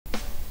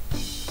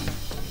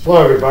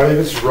Hello everybody,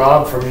 this is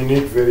Rob from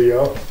Unique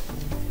Video.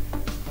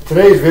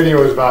 Today's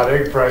video is about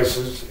egg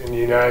prices in the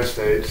United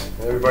States.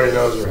 Everybody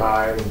knows they're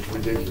high and it's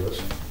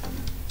ridiculous.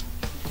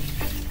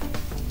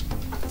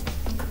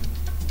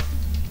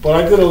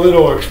 But I did a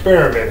little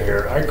experiment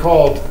here. I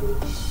called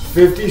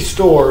 50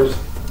 stores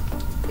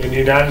in the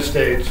United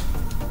States,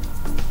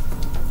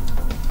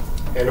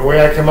 and the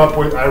way I came up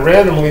with, I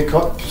randomly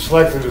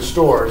selected the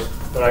stores,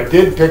 but I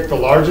did pick the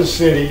largest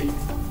city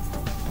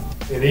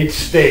in each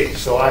state.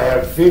 So I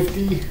have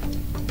 50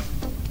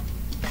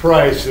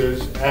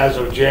 prices as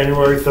of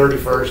January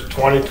 31st,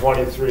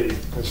 2023.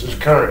 This is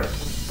current.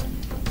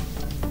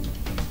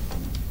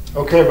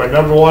 Okay, my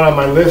number one on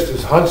my list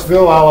is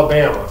Huntsville,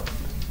 Alabama.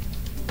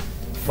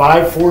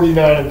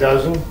 $5.49 a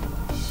dozen,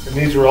 and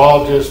these are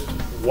all just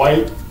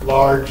white,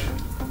 large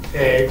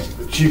eggs,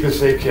 the cheapest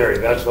they carry.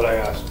 That's what I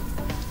asked.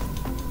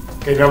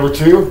 Okay, number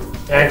two,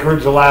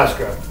 Anchorage,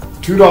 Alaska.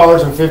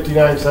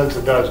 $2.59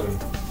 a dozen.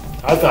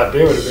 I thought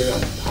they would have been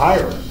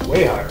higher,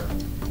 way higher.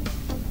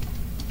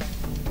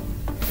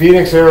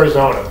 Phoenix,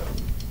 Arizona.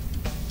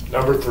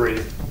 Number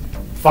three,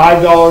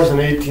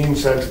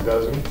 $5.18 a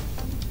dozen.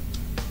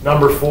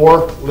 Number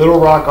four, Little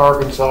Rock,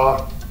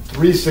 Arkansas.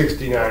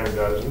 $3.69 a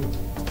dozen.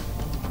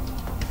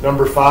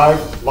 Number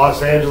five,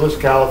 Los Angeles,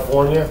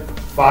 California.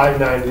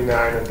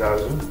 $5.99 a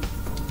dozen.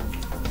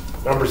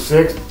 Number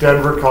six,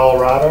 Denver,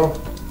 Colorado.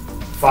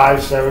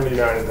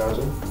 $5.79 a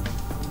dozen.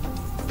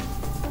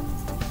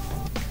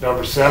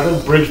 Number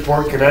seven,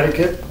 Bridgeport,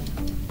 Connecticut.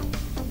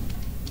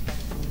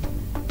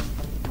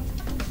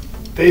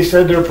 They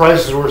said their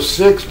prices were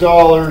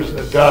 $6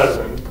 a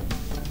dozen,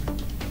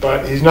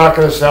 but he's not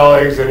going to sell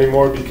eggs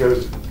anymore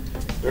because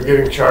they're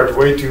getting charged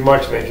way too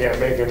much and they can't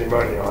make any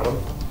money on them.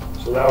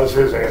 So that was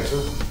his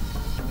answer.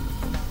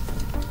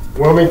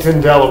 Wilmington,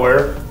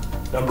 Delaware.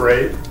 Number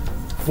eight,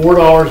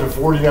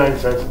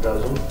 $4.49 a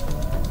dozen.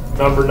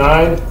 Number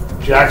nine,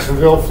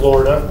 Jacksonville,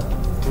 Florida.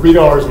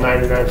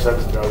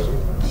 $3.99 a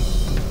dozen.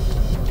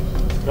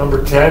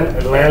 Number 10,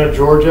 Atlanta,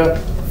 Georgia,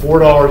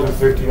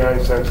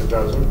 $4.59 a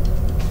dozen.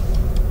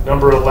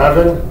 Number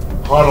 11,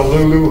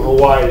 Honolulu,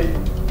 Hawaii,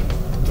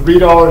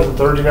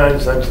 $3.39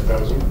 a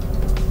dozen.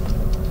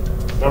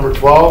 Number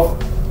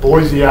 12,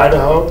 Boise,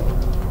 Idaho,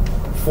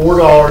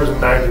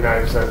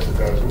 $4.99 a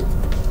dozen.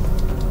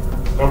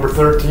 Number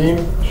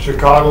 13,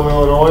 Chicago,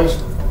 Illinois,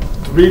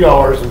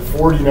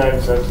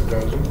 $3.49 a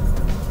dozen.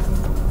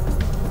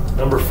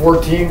 Number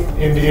 14,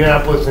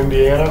 Indianapolis,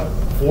 Indiana,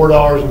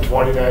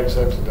 $4.29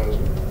 a dozen.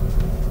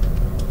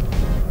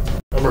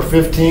 Number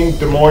 15,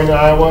 Des Moines,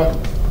 Iowa,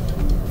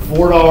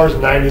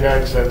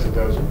 $4.99 a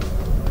dozen.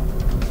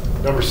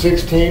 Number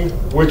 16,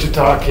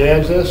 Wichita,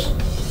 Kansas.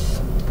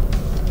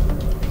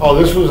 Oh,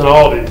 this was an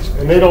Aldi's,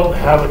 and they don't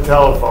have a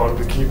telephone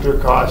to keep their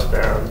costs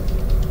down.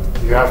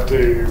 You have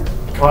to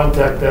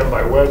contact them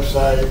by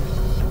website.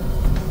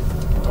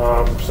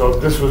 So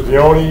this was the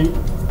only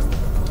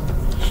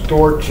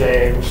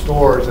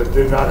stores that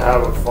did not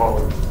have a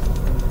phone.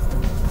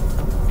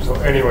 So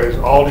anyways,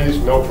 Aldi's,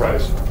 no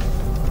price.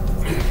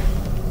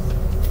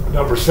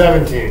 Number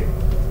 17,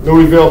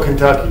 Louisville,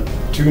 Kentucky,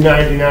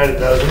 $2.99 a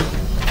dozen.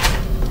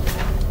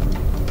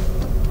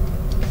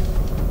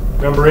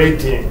 Number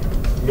 18,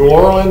 New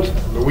Orleans,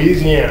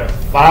 Louisiana,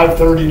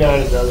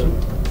 $5.39 a dozen.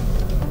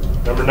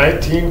 Number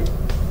 19,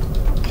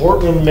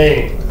 Portland,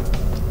 Maine,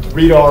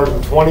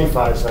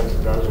 $3.25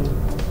 a dozen.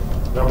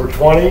 Number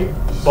 20,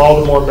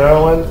 Baltimore,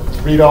 Maryland,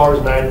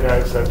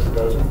 $3.99 a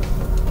dozen.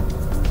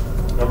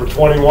 Number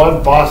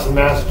 21, Boston,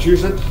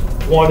 Massachusetts,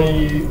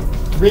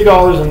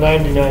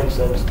 $3.99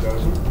 a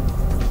dozen.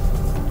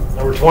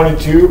 Number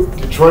 22,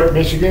 Detroit,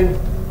 Michigan,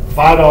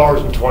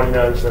 $5.29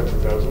 a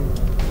dozen.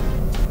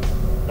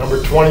 Number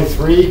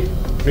 23,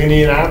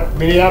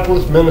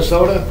 Minneapolis,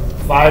 Minnesota,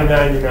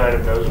 $5.99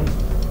 a dozen.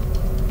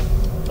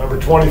 Number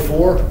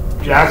 24,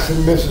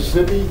 Jackson,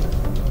 Mississippi,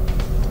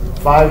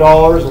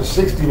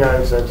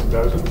 $5.69 a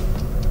dozen.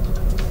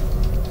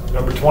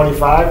 Number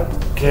 25,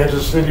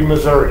 Kansas City,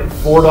 Missouri,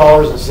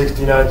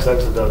 $4.69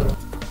 a dozen.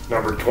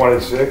 Number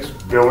 26,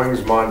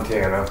 Billings,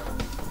 Montana,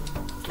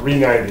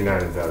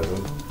 $3.99 a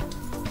dozen.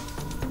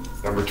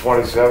 Number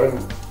 27,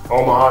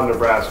 Omaha,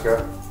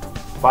 Nebraska,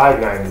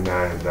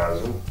 $5.99 a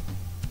dozen.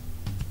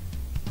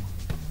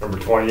 Number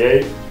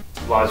 28,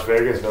 Las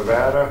Vegas,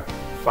 Nevada,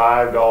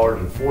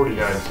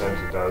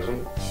 $5.49 a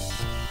dozen.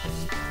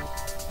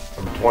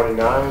 Number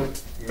 29,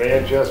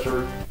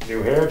 Manchester,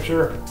 New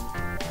Hampshire,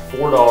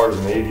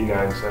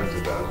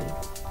 $4.89 a dozen.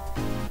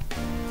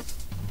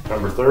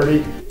 Number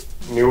 30,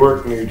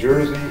 Newark, New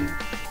Jersey,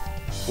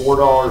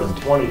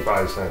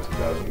 $4.25 a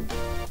dozen.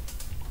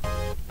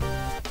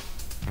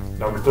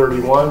 Number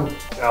 31,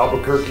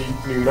 Albuquerque,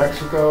 New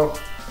Mexico,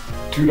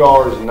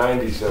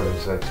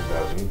 $2.97 a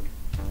dozen.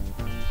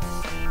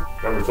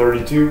 Number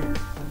 32,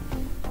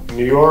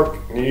 New York,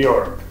 New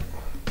York,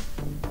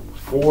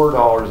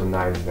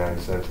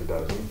 $4.99 a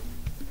dozen.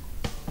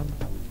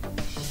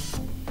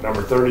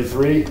 Number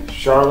 33,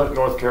 Charlotte,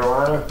 North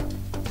Carolina,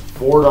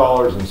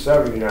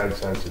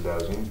 $4.79 a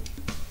dozen.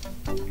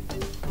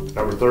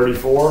 Number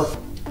 34,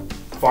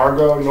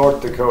 Fargo,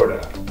 North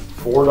Dakota,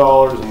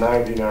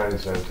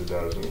 $4.99 a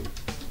dozen.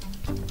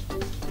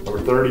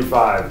 Number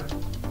 35,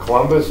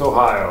 Columbus,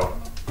 Ohio,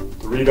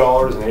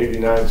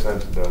 $3.89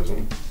 a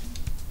dozen.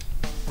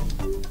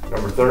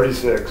 Number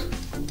 36,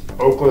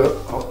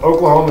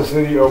 Oklahoma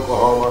City,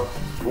 Oklahoma,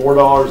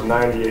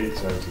 $4.98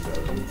 a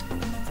dozen.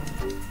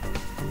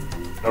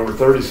 Number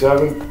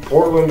 37,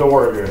 Portland,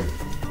 Oregon,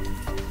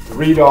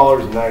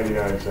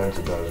 $3.99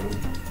 a dozen.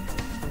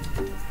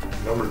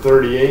 Number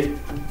 38,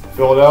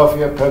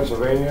 Philadelphia,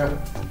 Pennsylvania,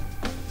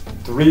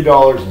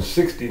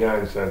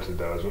 $3.69 a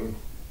dozen.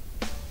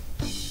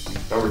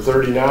 Number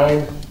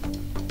 39,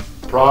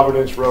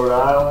 Providence, Rhode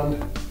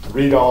Island,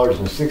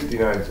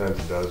 $3.69 a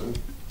dozen.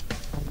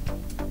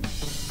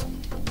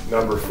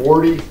 Number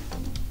 40,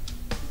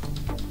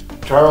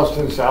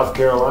 Charleston, South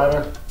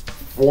Carolina,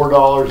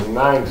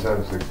 $4.09 a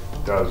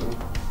dozen.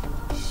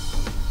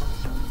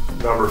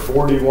 Number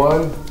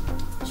 41,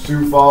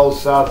 Sioux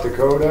Falls, South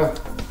Dakota.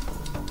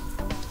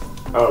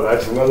 Oh,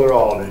 that's another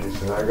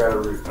Aldi's, and I got a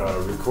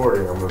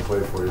recording I'm going to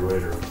play for you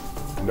later.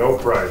 No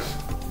price.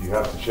 You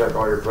have to check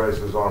all your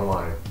prices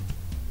online.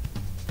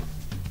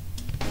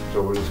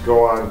 So we'll just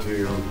go on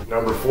to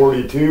number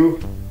 42,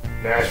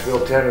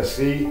 Nashville,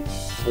 Tennessee,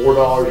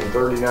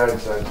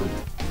 $4.39 a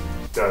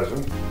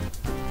dozen.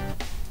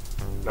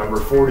 Number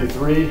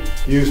 43,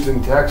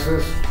 Houston,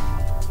 Texas.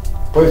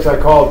 Place I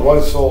called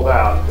was sold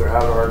out. They're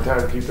having a hard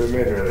time keeping them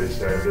in here, they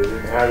said. They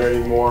didn't have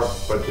any more,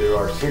 but they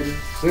are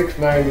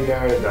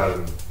 $6.99 a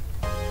dozen.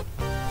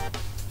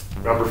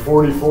 Number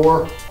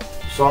 44,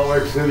 Salt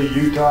Lake City,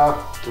 Utah,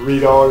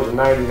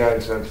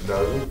 $3.99 a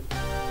dozen.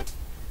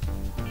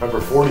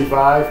 Number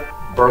 45,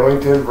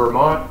 Burlington,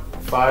 Vermont,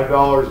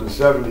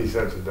 $5.70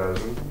 a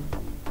dozen.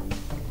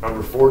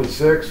 Number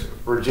 46,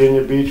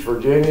 Virginia Beach,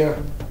 Virginia,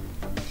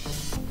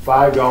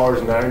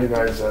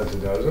 $5.99 a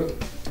dozen.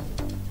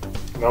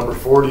 Number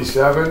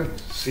 47,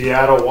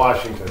 Seattle,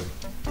 Washington,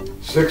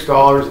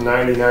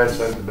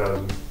 $6.99 a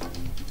dozen.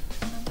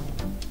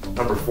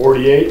 Number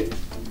 48,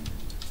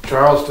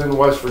 Charleston,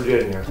 West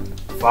Virginia,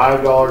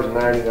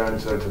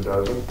 $5.99 a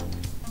dozen.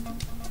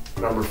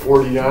 Number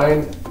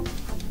 49,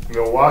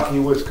 Milwaukee,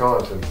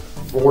 Wisconsin,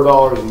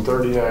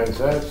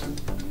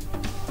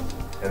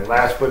 $4.39. And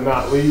last but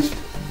not least,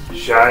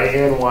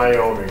 Cheyenne,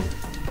 Wyoming,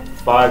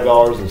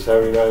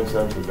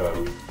 $5.79 a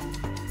dozen.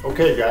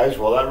 Okay guys,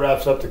 well that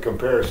wraps up the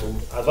comparison.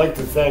 I'd like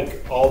to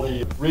thank all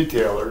the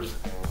retailers,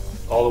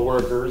 all the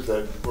workers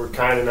that were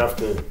kind enough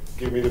to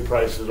give me the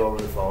prices over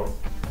the phone.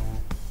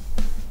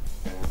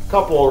 A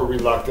couple were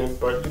reluctant,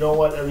 but you know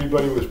what?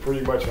 Everybody was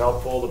pretty much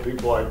helpful. The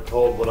people I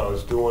told what I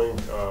was doing,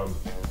 they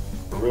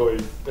were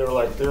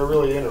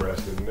really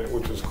interested in it,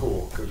 which was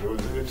cool because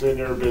it's in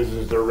their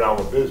business, their realm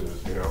of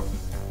business, you know.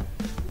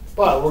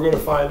 But we're going to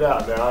find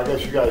out now. I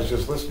guess you guys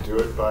just listened to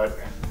it, but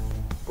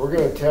we're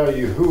going to tell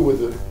you who was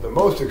the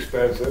most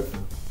expensive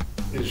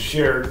is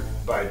shared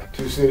by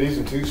 2 cities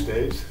and 2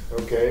 states,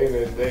 okay, and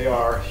they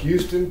are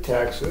Houston,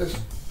 Texas,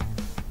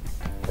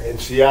 and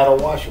Seattle,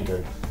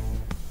 Washington.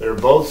 They're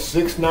both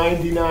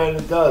 $6.99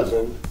 a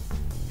dozen,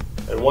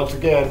 and once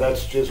again,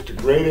 that's just the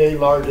grade A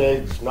large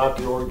eggs, not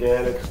the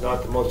organic, it's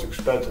not the most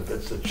expensive,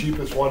 it's the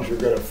cheapest ones you're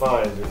going to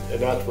find, and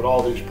that's what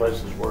all these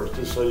prices were,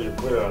 just so you're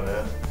clear on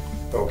that.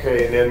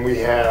 Okay, and then we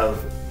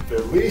have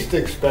the least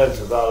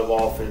expensive out of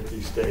all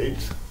 50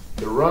 states.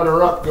 The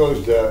runner-up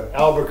goes to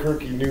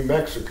Albuquerque, New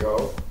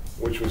Mexico,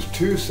 which was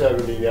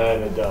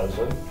 $2.79 a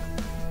dozen.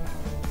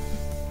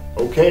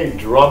 Okay,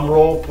 drum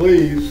roll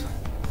please.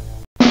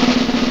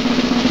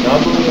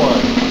 Number 1,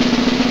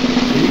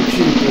 the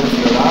cheapest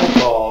that I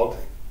called,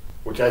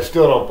 which I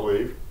still don't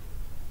believe.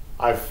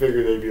 I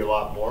figured they'd be a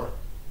lot more.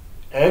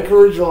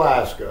 Anchorage,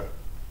 Alaska,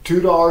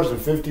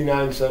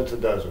 $2.59 a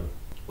dozen.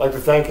 I'd like to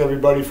thank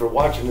everybody for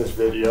watching this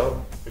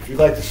video. If you'd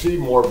like to see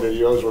more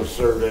videos or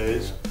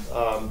surveys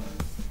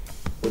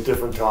with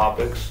different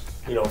topics,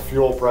 you know,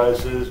 fuel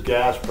prices,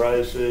 gas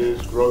prices,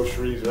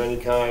 groceries of any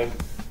kind,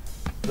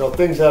 you know,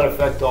 things that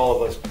affect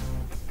all of us,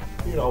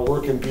 you know,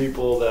 working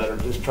people that are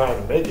just trying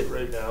to make it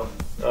right now.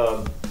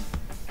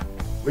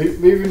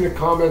 Leave in the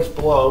comments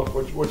below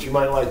what you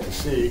might like to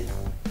see.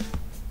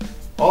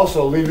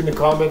 Also, leave in the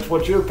comments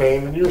what you're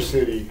paying in your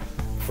city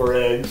for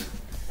eggs,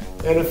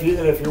 and if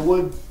you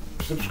would,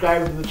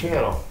 subscribe to the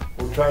channel.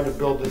 We're trying to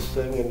build this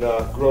thing and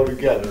grow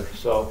together.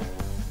 So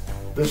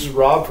this is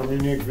Rob from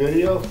Unique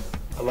Video.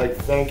 I'd like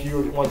to thank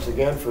you once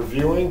again for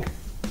viewing.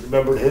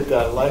 Remember to hit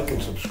that like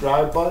and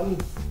subscribe button,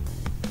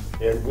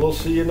 and we'll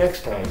see you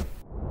next time.